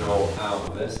Joel out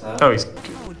of this now. Oh, he's...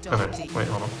 Oh, no. Wait,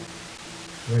 hold on.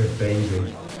 We're a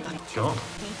baby. God.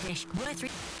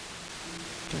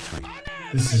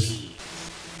 This is...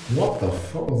 What the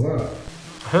fuck was that?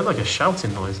 I heard like a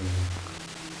shouting noise.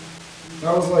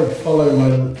 That was like follow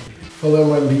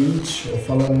my lead or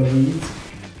follow my lead.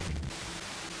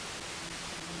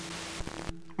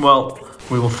 Well,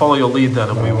 we will follow your lead then,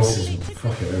 and we will. This is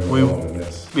fucking overwhelming,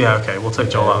 this. Yeah, okay, we'll take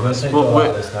Joel out of this. Take Well, Joel out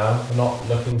of this now. We're not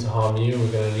looking to harm you.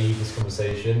 We're going to leave this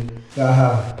conversation,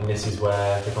 and this is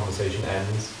where the conversation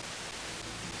ends.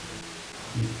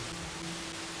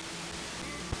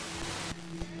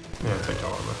 Yeah, take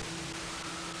Joel out of this.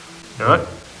 You alright?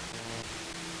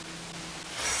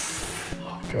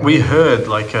 We heard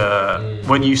like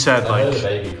when you said I heard like a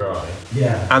baby cry.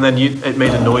 Yeah. and then it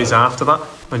made a noise after that,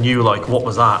 and you were like, what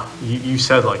was that? You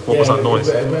said like, what was that noise?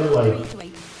 It went like,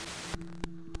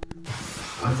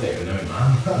 I don't even know,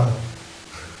 man.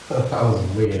 That was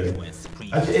weird.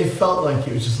 It felt like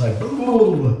it was just like.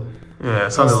 Yeah,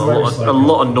 it sounded a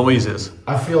lot of noises.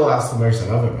 I feel that's the most I've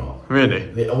ever got.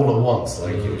 Really? All at once,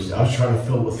 like it was. I was trying to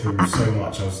filter through so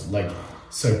much. I was like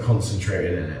so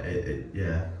concentrated in it.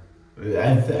 Yeah.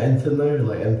 Anything though,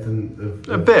 like anything.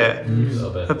 A bit.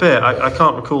 A bit. I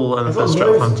can't recall anything straight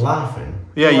I offhand. was laughing.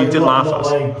 Yeah, you did laugh at not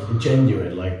us. like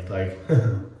genuine, like.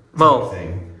 Well,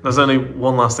 thing. there's only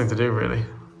one last thing to do, really.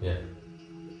 Yeah.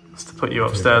 It's to put you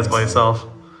upstairs by yourself.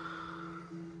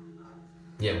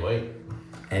 Yeah, wait.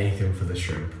 Anything for the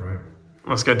shrimp, right?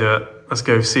 Let's go do it. Let's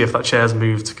go see if that chair's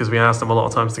moved, because we asked them a lot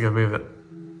of times to go move it.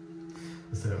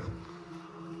 Let's do it.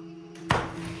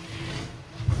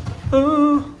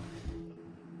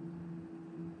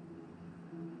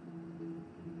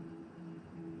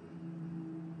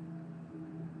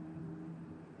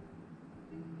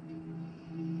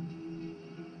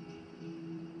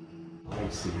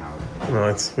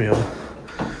 Right, we are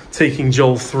taking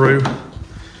Joel through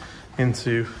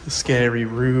into the scary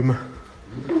room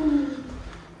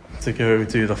to go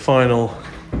do the final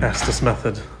Estes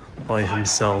method by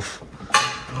himself.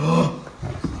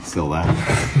 Still there.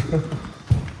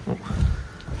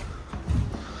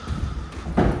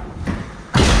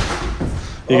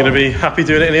 You're going to be happy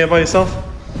doing it in here by yourself?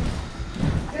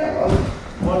 Yeah,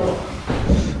 why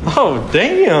not? Oh,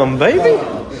 damn, baby.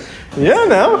 Yeah,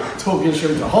 now. Talking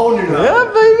shrimp to a whole new level.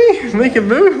 Yeah, baby. Make it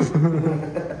move.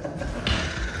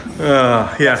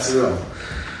 Yes.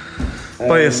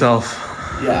 By yourself.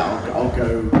 Yeah, I'll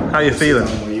go. How you feeling?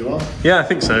 Down where you are. Yeah, I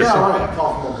think so. Yeah, alright.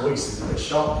 Apart from my voice is a bit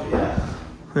sharp, but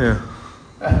yeah.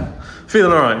 Yeah.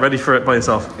 Feeling alright, ready for it by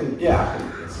yourself? Yeah, I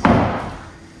think it's fine.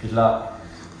 Good luck.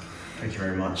 Thank you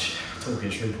very much. Talking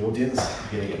shrimp audience.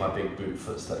 I'm going to get my big boot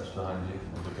footsteps behind you.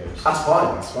 That's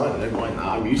fine, I don't mind that.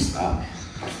 I'm used to that.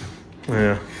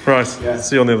 Yeah. Right,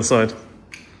 see you on the other side.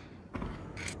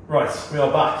 Right, we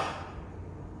are back.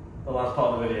 The last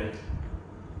part of the video.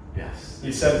 Yes.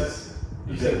 You said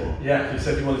you said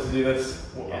you wanted to do this.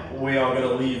 Yeah. We are going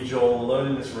to leave Joel alone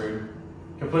in this room,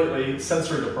 completely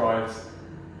sensory deprived,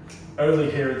 only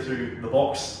hearing through the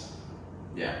box.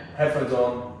 Yeah. Headphones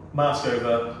on, mask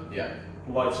over. Yeah.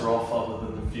 Lights are off, other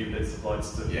than a few bits of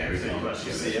lights to we so you can't can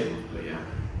actually see him. But yeah.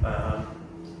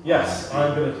 Yes,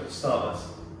 I'm going to start this.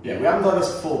 Yeah, we haven't done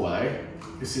this before, though.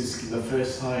 This is the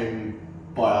first time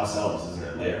by ourselves,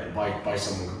 isn't it? Like, by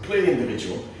someone completely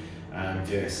individual doing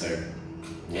this, so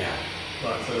yeah.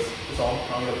 Right, so it's on.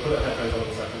 I'm going to put headphones on in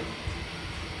a second.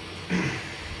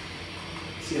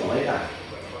 See you later.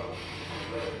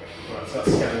 Right, so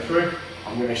that's scanning through.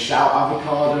 I'm going to shout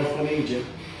avocado if I need you.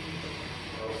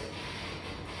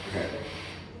 Okay.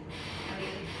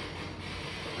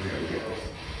 Okay, we're good.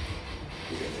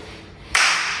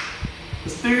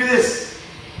 Let's do this!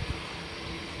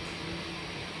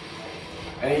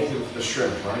 Anything for the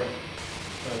shrimp, right? Right.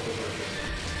 Okay.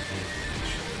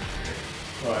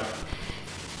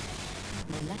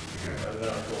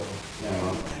 Yeah, Yeah,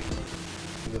 man.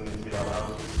 doesn't need to be that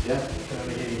loud. Yeah? Can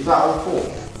only hear you. Is that on 4?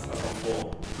 That's on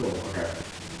 4. Cool, okay.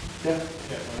 Yeah.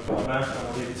 Yeah, I'm going to put the mask and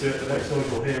I'll leave you to it. The next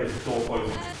noise you'll hear is the door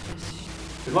closing.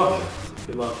 Good luck.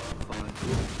 Good luck.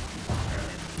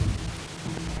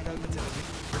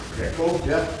 Okay, cool,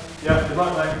 yeah. Yeah, good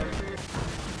luck, mate.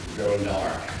 Going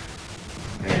dark.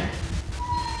 Okay.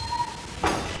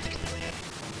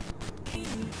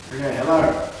 Okay,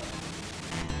 hello.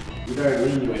 We don't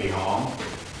mean you any harm.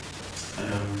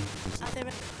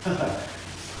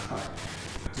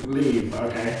 Leave,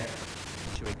 okay.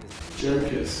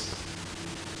 Jokers.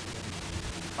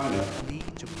 I know.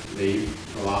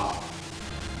 Leave. A lot.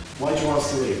 Why do you want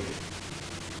us to leave?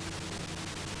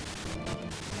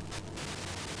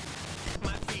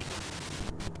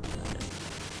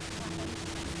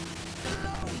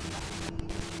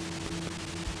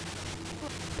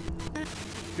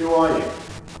 Who are you?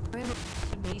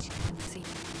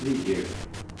 Leave you.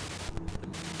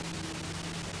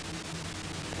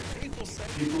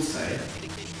 People say.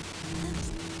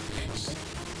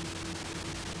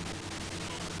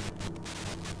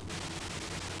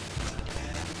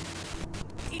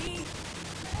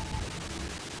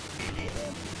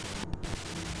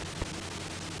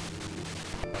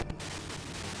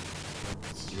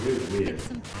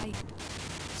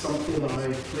 Something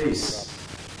I please.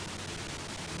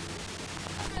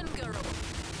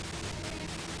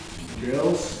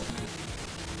 Girls.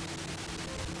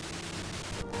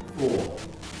 4.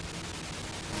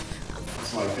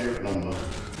 That's my favourite number.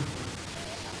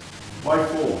 Why 4?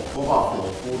 What about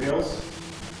 4? 4 girls?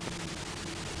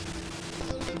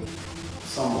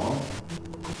 Someone.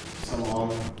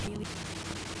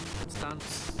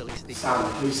 Stand at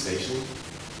the police station.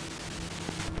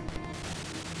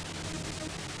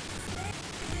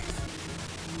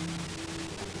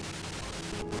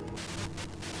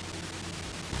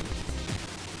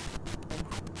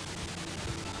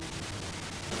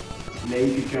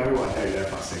 Maybe go, I don't know if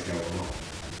that's a go or not.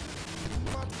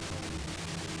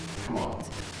 Come on.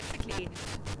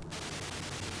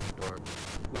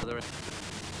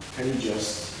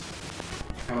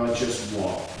 Can I just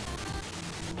what?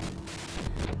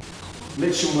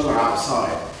 Mitch and Will are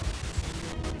outside.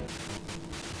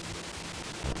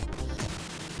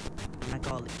 My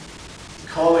colleague.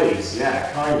 Colleagues,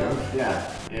 yeah, kind of, yeah.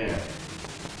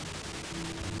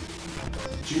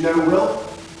 Do you know Will?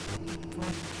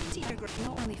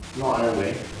 Not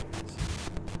only. I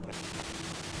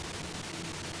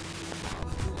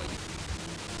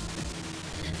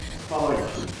felt like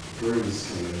the broom's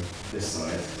coming this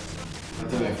side. I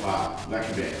don't know if that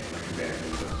could be it.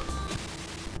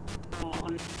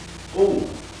 Oh,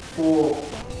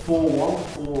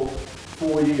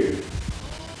 4 you.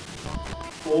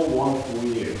 4-1 for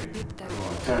you.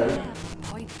 Okay.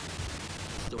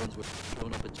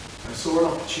 I saw an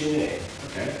opportunity.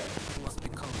 Okay.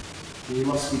 You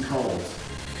must be cold.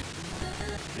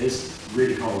 It's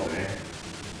really cold in here.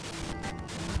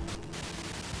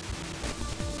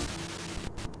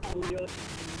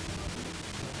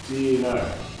 Do you know?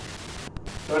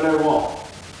 Don't know what?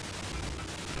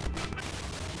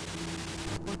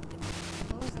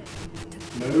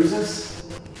 Moses?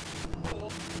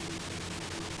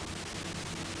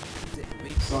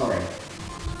 Sorry.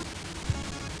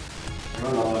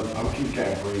 I'll keep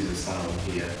getting breezes down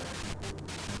here.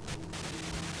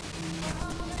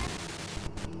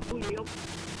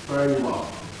 Very well.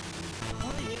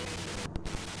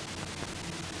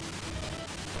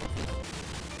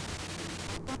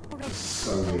 It's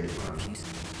so weird, man.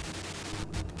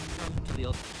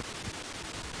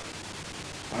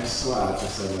 I swear I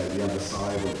just said like the other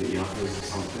side of the others or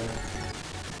something.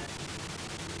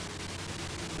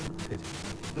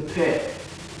 The pit.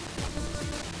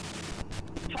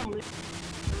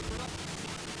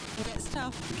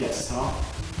 It gets tough.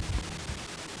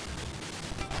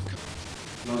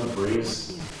 Another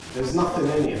breeze. There's nothing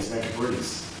in here to make a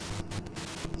breeze.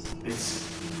 It's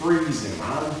freezing,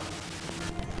 man.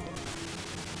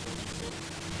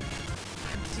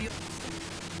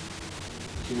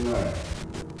 Do you know?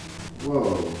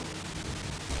 Whoa.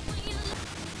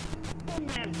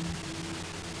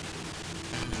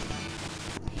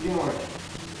 You know,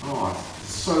 oh,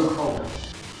 it's so cold.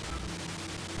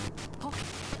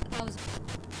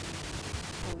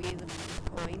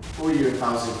 For you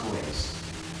 1,000 coins.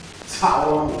 Is that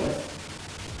all I'm with?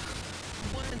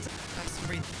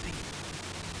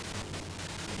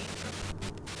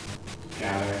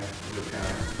 Gather, look at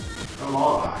it. Come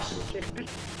on, actually.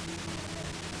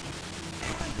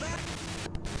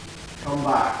 Come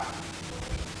back.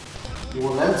 You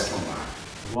want them to come back?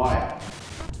 Why?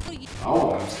 I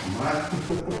want them to come back.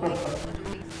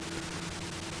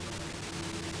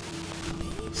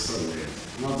 So weird.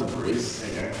 Another breeze. There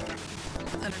you go.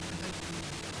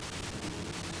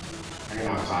 I'm gonna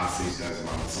have class these guys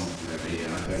about something maybe, I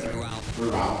don't know.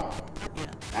 Throughout.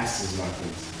 S is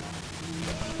nothing.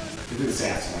 It didn't say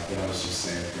S nothing, I was just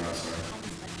saying throughout, sorry.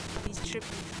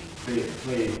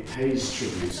 Pays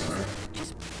tribute, sorry.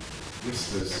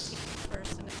 Whispers.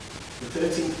 The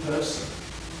 13th person.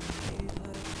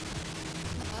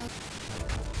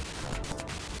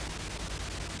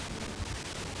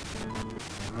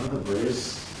 Another breeze.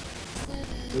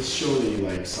 There's surely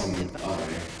like some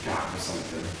other gap or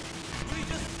something.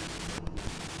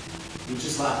 We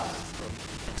just left.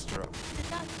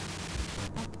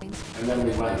 And then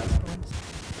we went.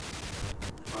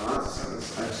 Oh, that sounds.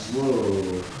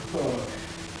 Whoa. Oh.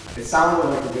 It sounded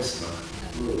like a whisper.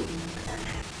 Whoa.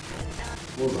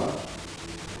 What was that?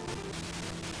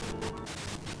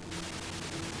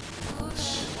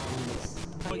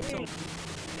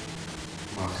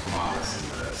 Oh, come on, this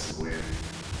is weird.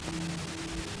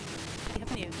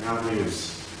 I have news.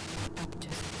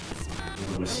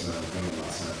 Another whisper, I don't know what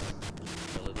that said.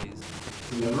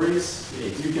 Deliveries? Yeah,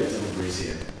 you do get deliveries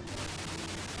here.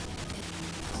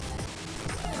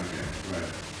 Okay, right.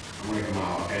 I'm gonna come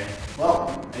out, okay? Well,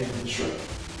 aim for the shrimp.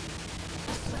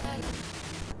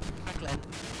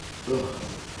 We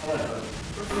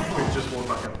just walked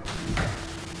back in.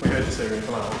 We heard the siren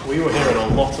come out. We were hearing a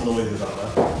lot of noises out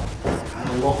there.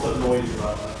 A lot of noises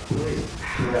out there.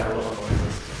 Yeah, a lot of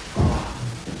noises.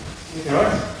 You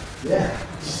alright? Yeah.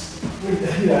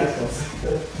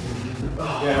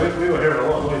 Yeah, we were hearing a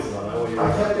lot of noises out there. I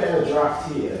kept getting a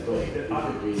draft here, but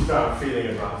It's about feeling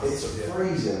a draft. it's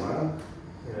freezing, man.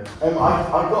 Yeah. I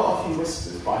got a few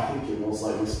whispers, but I think it was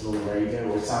like whispered on the radio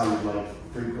or it sounded like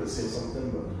frequency or something.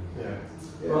 But Yeah.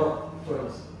 yeah. Well,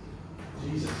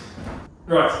 Jesus.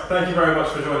 Right, thank you very much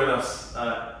for joining us.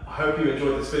 I hope you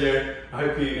enjoyed this video. I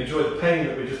hope you enjoyed the pain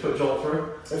that we just put Joel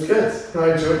through. It was good.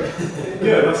 I enjoyed it.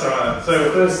 Good, that's alright. It's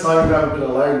the first time we've ever been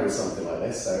alone with something like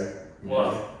this, so.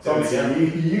 Well, It's on to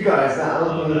you guys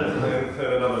now. in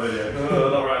another video.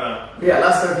 Not right now. But yeah, let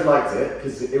us know if you liked it,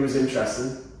 because it was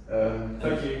interesting.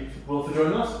 Thank you, Will, for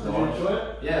joining us. Did you enjoy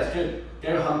it? Yeah, it's good.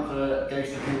 Go hunt for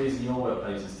ghostly creatures in your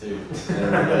workplaces too.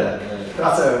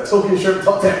 That's a talking shrimp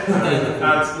top tip.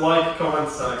 And like, comment,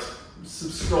 and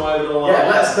subscribe and all Yeah,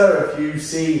 that. let us know if you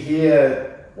see,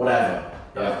 hear, whatever.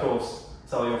 And of course,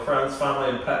 tell your friends, family,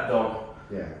 and pet dog.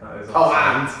 Yeah. That is Oh,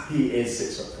 awesome. and he is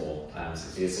 6'4".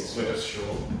 He is 6'4". We're just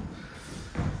short.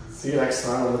 See you next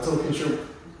time on the Talking Shrimp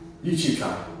YouTube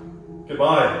channel.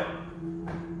 Goodbye.